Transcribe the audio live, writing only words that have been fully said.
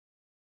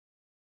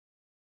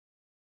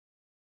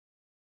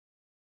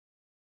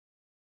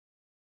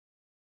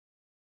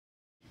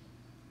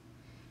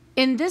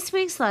In this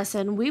week's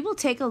lesson, we will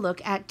take a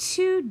look at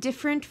two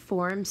different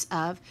forms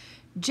of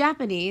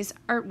Japanese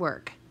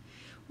artwork.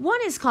 One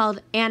is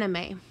called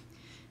anime.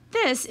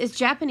 This is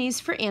Japanese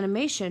for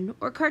animation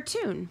or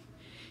cartoon.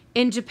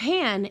 In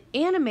Japan,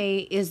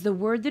 anime is the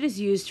word that is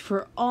used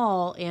for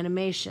all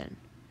animation.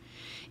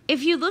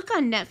 If you look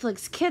on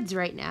Netflix Kids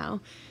right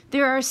now,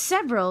 there are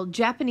several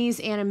Japanese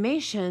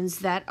animations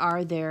that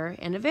are there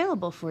and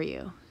available for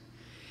you.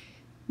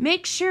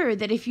 Make sure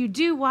that if you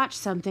do watch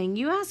something,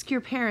 you ask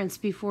your parents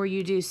before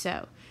you do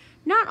so.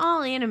 Not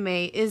all anime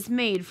is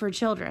made for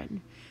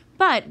children,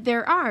 but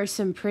there are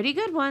some pretty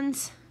good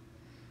ones.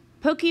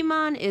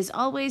 Pokemon is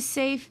always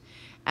safe,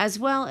 as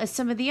well as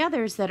some of the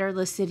others that are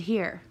listed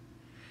here.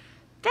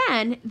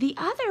 Then, the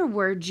other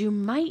word you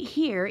might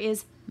hear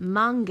is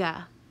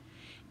manga.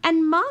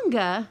 And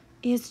manga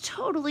is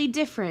totally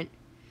different.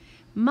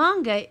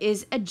 Manga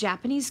is a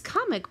Japanese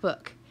comic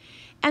book.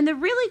 And the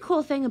really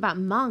cool thing about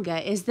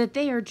manga is that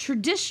they are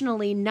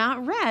traditionally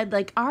not read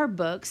like our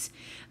books.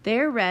 They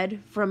are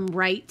read from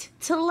right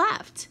to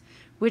left,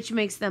 which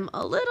makes them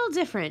a little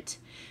different.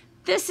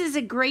 This is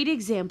a great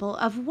example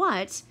of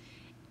what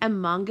a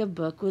manga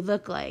book would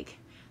look like.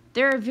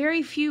 There are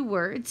very few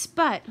words,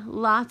 but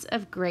lots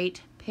of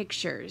great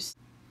pictures.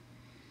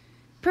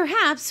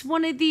 Perhaps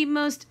one of the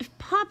most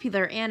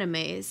popular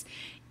animes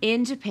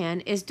in Japan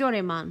is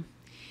Doraemon.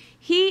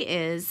 He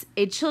is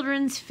a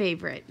children's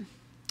favorite,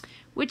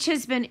 which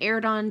has been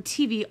aired on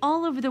TV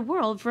all over the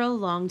world for a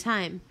long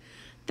time.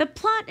 The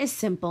plot is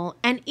simple,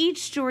 and each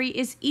story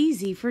is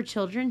easy for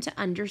children to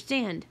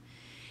understand.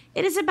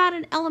 It is about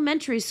an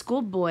elementary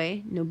school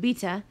boy,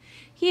 Nobita.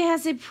 He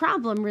has a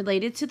problem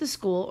related to the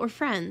school or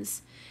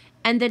friends.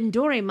 And then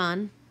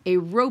Doraemon, a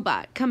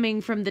robot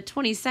coming from the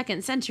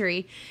 22nd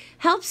century,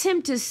 helps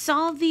him to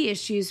solve the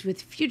issues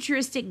with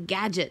futuristic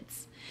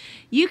gadgets.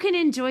 You can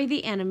enjoy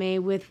the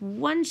anime with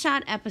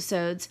one-shot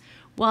episodes,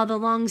 while the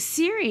long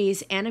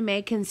series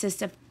anime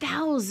consists of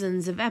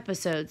thousands of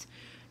episodes.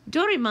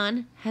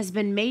 Doraemon has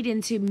been made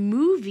into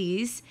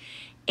movies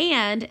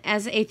and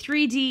as a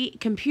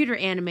 3D computer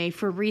anime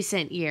for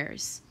recent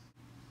years.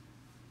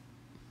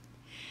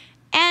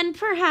 And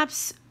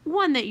perhaps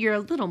one that you're a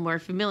little more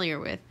familiar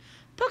with,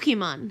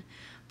 Pokemon.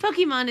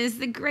 Pokemon is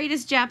the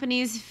greatest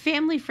Japanese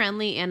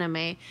family-friendly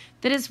anime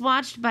that is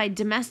watched by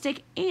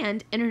domestic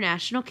and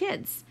international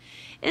kids.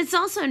 It's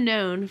also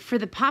known for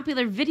the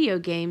popular video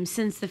game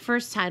since the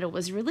first title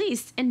was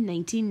released in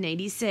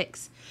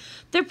 1996.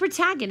 The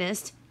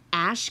protagonist,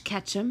 Ash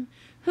Ketchum,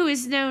 who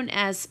is known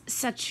as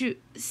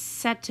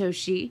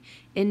Satoshi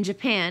in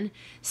Japan,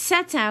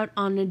 sets out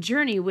on a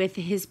journey with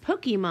his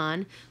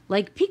Pokemon,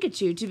 like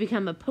Pikachu, to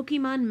become a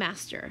Pokemon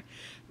master.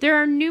 There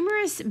are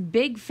numerous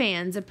big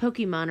fans of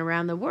Pokemon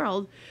around the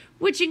world,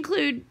 which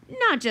include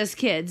not just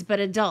kids, but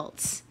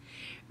adults.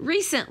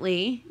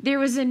 Recently, there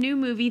was a new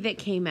movie that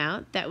came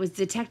out that was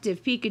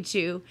Detective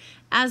Pikachu,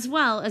 as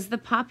well as the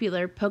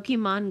popular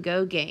Pokemon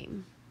Go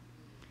game.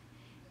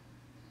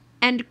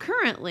 And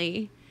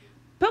currently,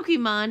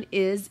 Pokemon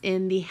is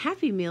in the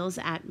Happy Meals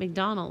at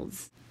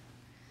McDonald's.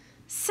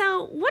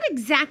 So, what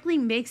exactly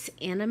makes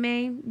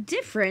anime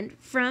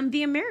different from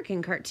the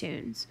American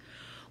cartoons?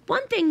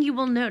 One thing you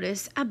will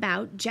notice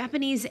about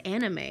Japanese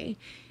anime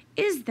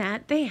is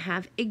that they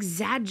have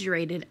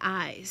exaggerated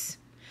eyes.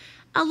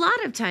 A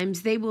lot of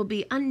times they will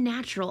be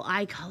unnatural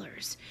eye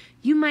colors.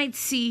 You might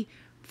see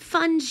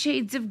fun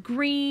shades of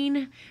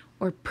green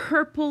or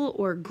purple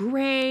or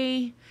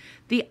gray.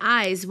 The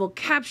eyes will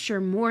capture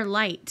more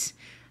light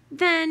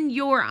than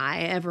your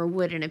eye ever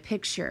would in a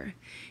picture.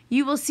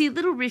 You will see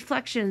little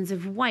reflections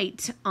of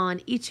white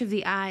on each of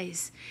the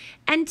eyes,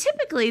 and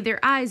typically their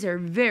eyes are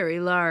very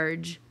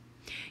large.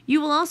 You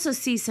will also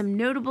see some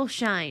notable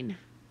shine.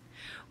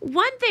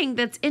 One thing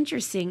that's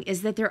interesting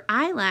is that their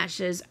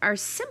eyelashes are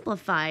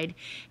simplified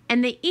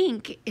and the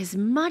ink is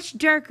much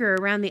darker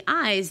around the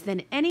eyes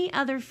than any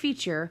other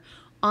feature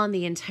on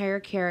the entire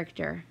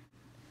character.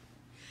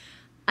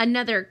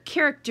 Another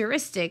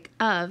characteristic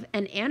of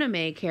an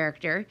anime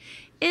character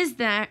is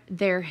that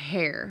their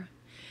hair.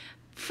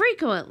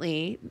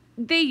 Frequently,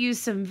 they use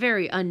some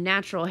very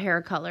unnatural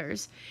hair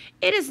colors.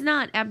 It is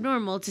not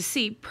abnormal to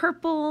see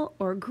purple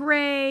or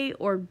gray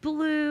or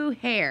blue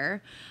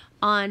hair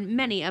on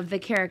many of the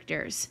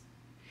characters.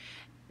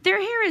 Their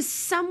hair is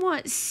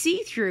somewhat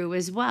see-through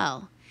as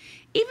well.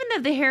 Even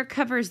though the hair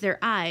covers their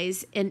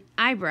eyes and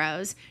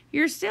eyebrows,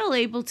 you're still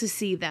able to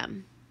see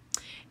them.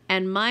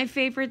 And my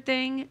favorite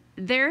thing,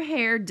 their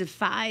hair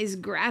defies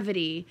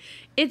gravity.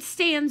 It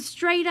stands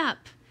straight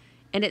up,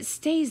 and it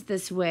stays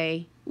this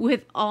way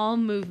with all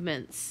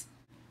movements.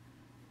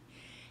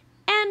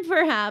 And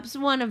perhaps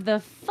one of the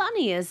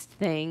funniest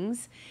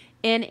things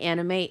in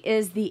anime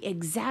is the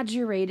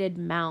exaggerated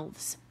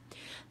mouths.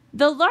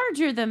 The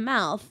larger the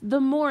mouth, the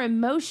more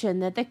emotion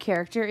that the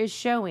character is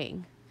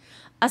showing.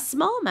 A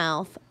small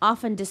mouth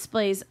often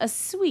displays a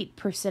sweet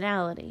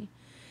personality.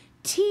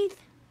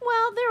 Teeth,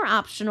 well, they're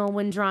optional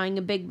when drawing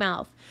a big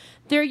mouth.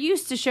 They're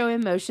used to show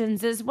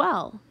emotions as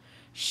well.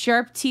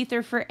 Sharp teeth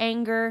are for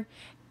anger,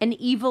 an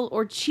evil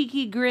or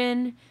cheeky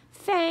grin,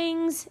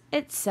 fangs,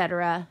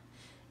 etc.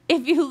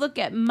 If you look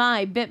at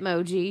my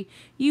Bitmoji,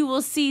 you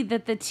will see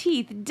that the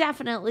teeth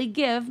definitely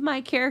give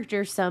my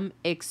character some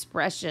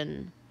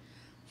expression.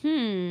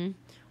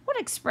 What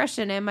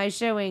expression am I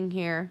showing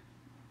here?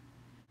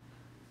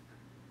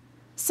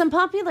 Some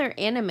popular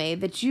anime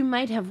that you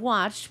might have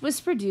watched was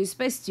produced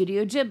by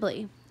Studio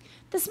Ghibli.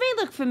 This may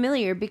look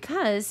familiar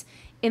because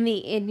in the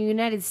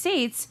United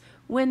States,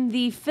 when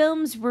the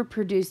films were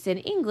produced in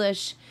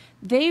English,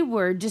 they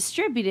were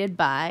distributed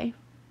by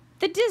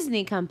the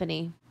Disney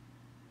Company.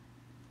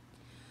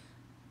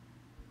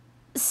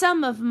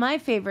 Some of my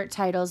favorite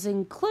titles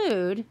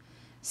include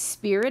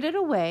Spirited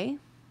Away,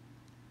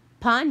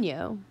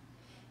 Ponyo,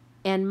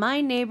 and My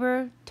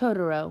Neighbor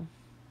Totoro.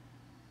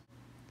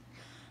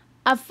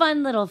 A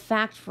fun little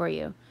fact for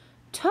you.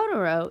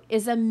 Totoro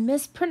is a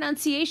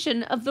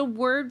mispronunciation of the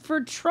word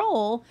for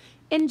troll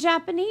in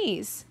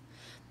Japanese.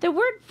 The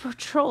word for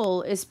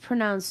troll is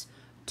pronounced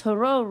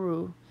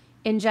tororu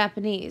in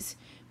Japanese,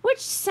 which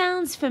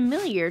sounds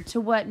familiar to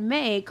what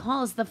Mei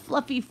calls the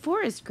fluffy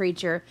forest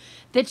creature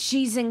that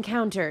she's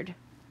encountered.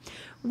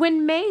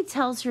 When Mei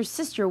tells her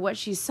sister what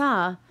she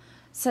saw,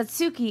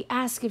 Satsuki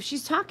asks if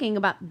she's talking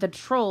about the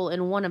troll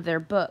in one of their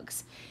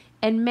books,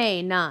 and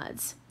Mei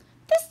nods.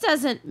 This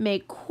doesn't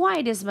make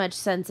quite as much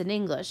sense in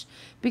English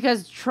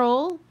because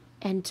troll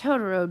and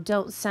Totoro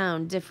don't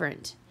sound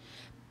different.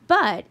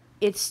 But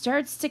it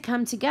starts to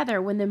come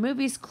together when the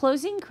movie's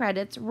closing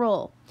credits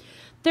roll.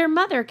 Their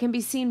mother can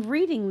be seen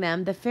reading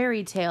them the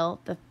fairy tale,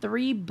 The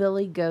Three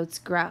Billy Goats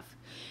Gruff,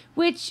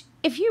 which,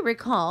 if you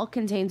recall,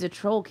 contains a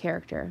troll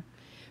character.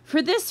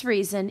 For this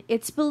reason,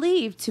 it's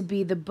believed to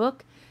be the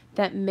book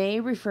that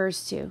Mei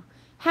refers to.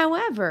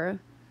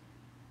 However,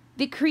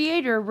 the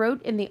creator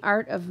wrote in the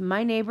art of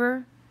My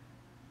Neighbor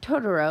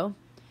Totoro,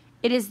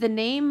 it is the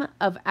name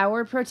of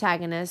our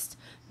protagonist.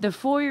 The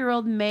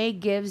 4-year-old Mei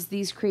gives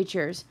these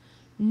creatures.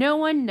 No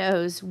one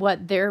knows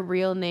what their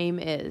real name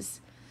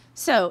is.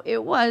 So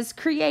it was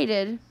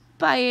created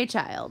by a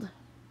child.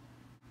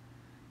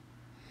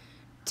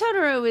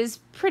 Totoro is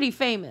pretty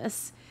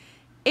famous.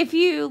 If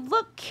you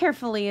look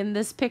carefully in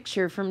this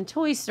picture from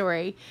Toy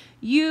Story,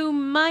 you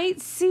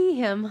might see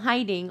him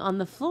hiding on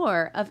the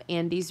floor of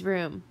Andy's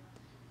room.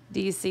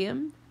 Do you see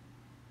him?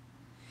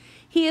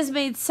 He has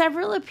made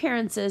several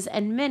appearances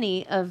in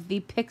many of the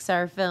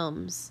Pixar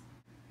films.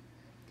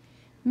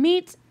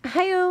 Meet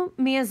Hayao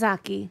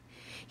Miyazaki.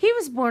 He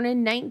was born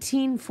in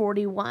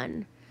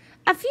 1941.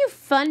 A few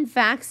fun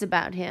facts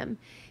about him.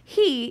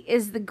 He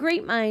is the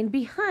great mind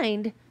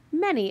behind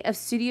many of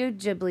Studio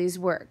Ghibli's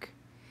work.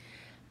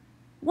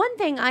 One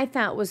thing I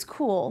thought was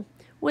cool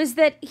was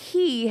that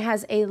he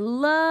has a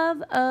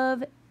love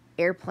of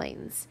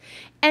airplanes,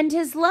 and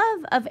his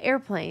love of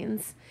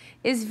airplanes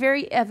is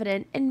very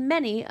evident in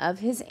many of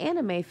his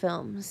anime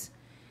films.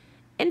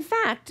 In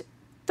fact,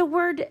 the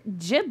word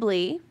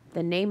Ghibli,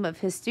 the name of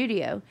his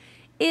studio,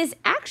 is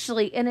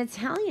actually an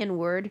Italian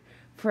word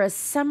for a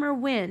summer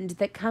wind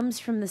that comes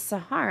from the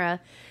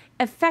Sahara,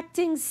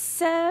 affecting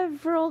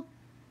several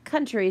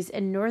countries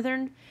in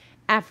northern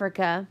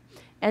Africa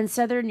and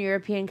southern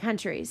European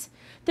countries.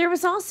 There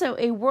was also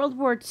a World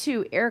War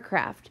II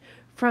aircraft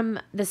from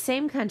the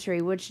same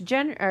country which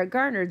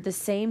garnered the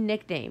same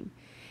nickname.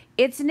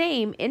 Its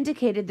name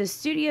indicated the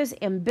studio's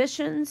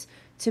ambitions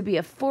to be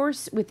a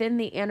force within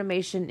the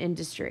animation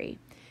industry.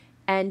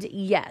 And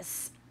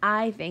yes,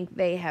 I think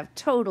they have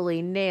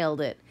totally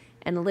nailed it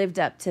and lived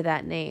up to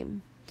that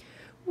name.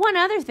 One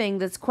other thing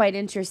that's quite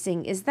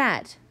interesting is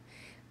that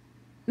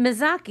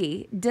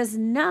Miyazaki does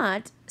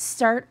not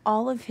start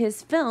all of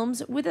his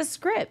films with a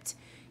script.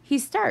 He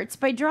starts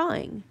by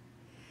drawing.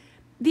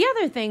 The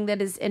other thing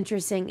that is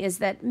interesting is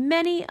that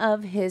many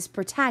of his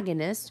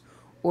protagonists,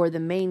 or the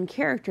main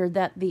character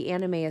that the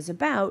anime is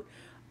about,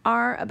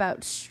 are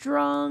about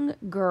strong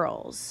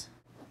girls.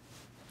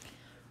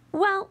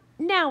 Well,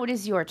 now it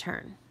is your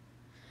turn.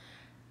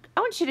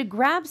 I want you to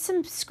grab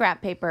some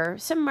scrap paper,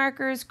 some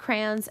markers,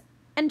 crayons,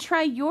 and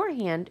try your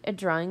hand at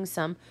drawing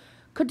some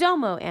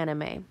Kodomo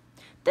anime.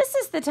 This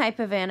is the type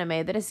of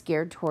anime that is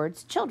geared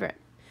towards children.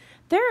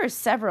 There are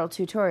several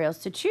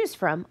tutorials to choose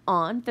from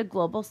on the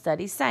Global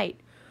Studies site.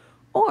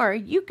 Or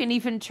you can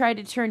even try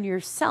to turn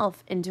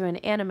yourself into an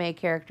anime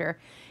character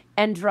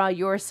and draw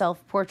your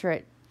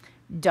self-portrait.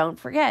 Don't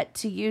forget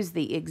to use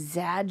the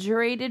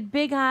exaggerated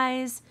big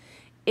eyes,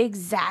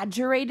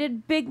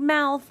 exaggerated big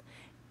mouth,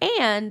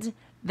 and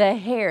the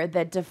hair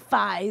that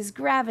defies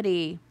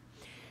gravity.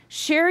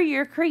 Share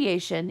your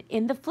creation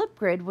in the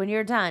Flipgrid when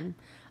you're done.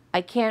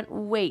 I can't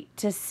wait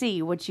to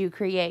see what you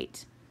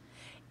create.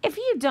 If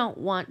you don't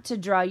want to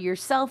draw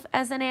yourself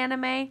as an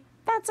anime,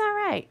 that's all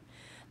right.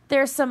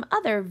 There are some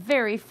other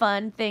very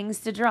fun things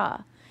to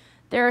draw.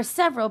 There are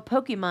several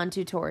Pokemon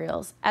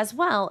tutorials, as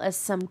well as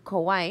some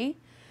kawaii.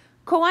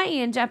 Kawaii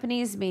in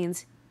Japanese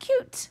means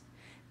cute.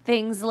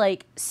 Things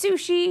like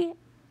sushi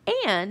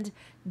and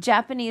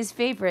Japanese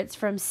favorites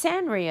from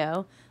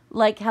Sanrio,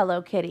 like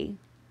Hello Kitty.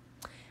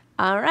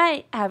 All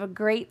right, have a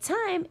great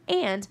time,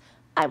 and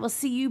I will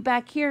see you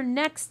back here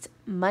next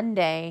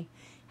Monday.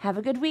 Have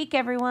a good week,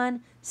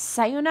 everyone.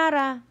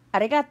 Sayonara.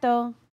 Arigato.